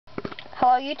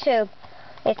Hello YouTube,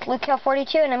 it's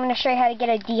LukeHill42 and I'm going to show you how to get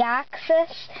a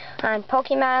Deoxys on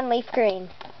Pokemon Leaf Green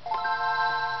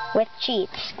with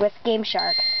cheats, with Game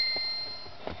Shark.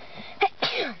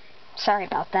 Sorry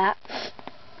about that.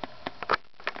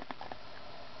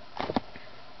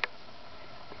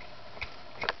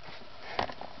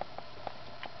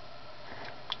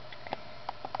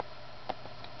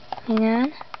 Hang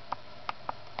on.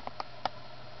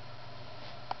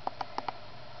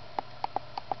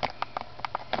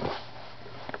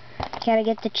 Gotta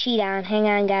get the cheat on. Hang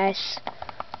on, guys.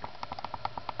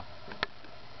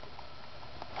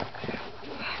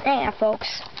 Hang on,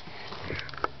 folks.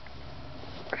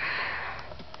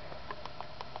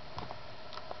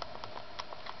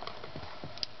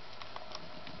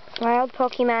 Wild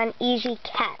Pokemon Easy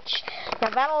Catch.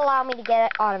 Now that'll allow me to get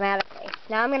it automatically.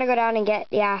 Now I'm gonna go down and get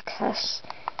Deoxys,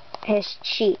 his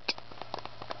cheat.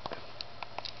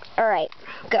 Alright,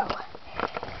 go.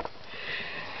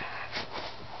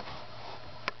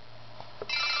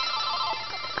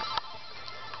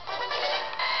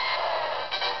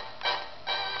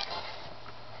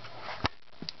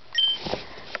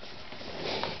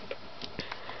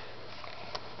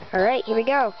 Alright, here we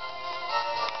go.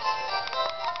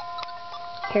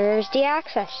 Here's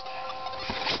Deoxys.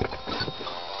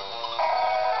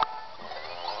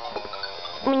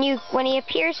 When he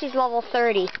appears, he's level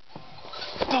 30.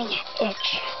 Dang it,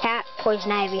 itch.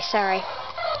 Poison ivy, sorry.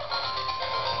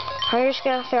 I'm just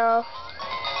gonna throw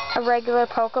a regular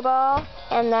Pokeball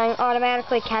and then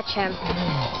automatically catch him.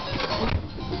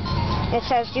 It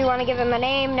says, do you want to give him a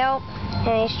name? Nope.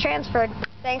 And he's transferred.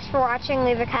 Thanks for watching.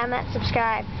 Leave a comment,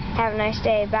 subscribe. Have a nice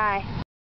day. Bye.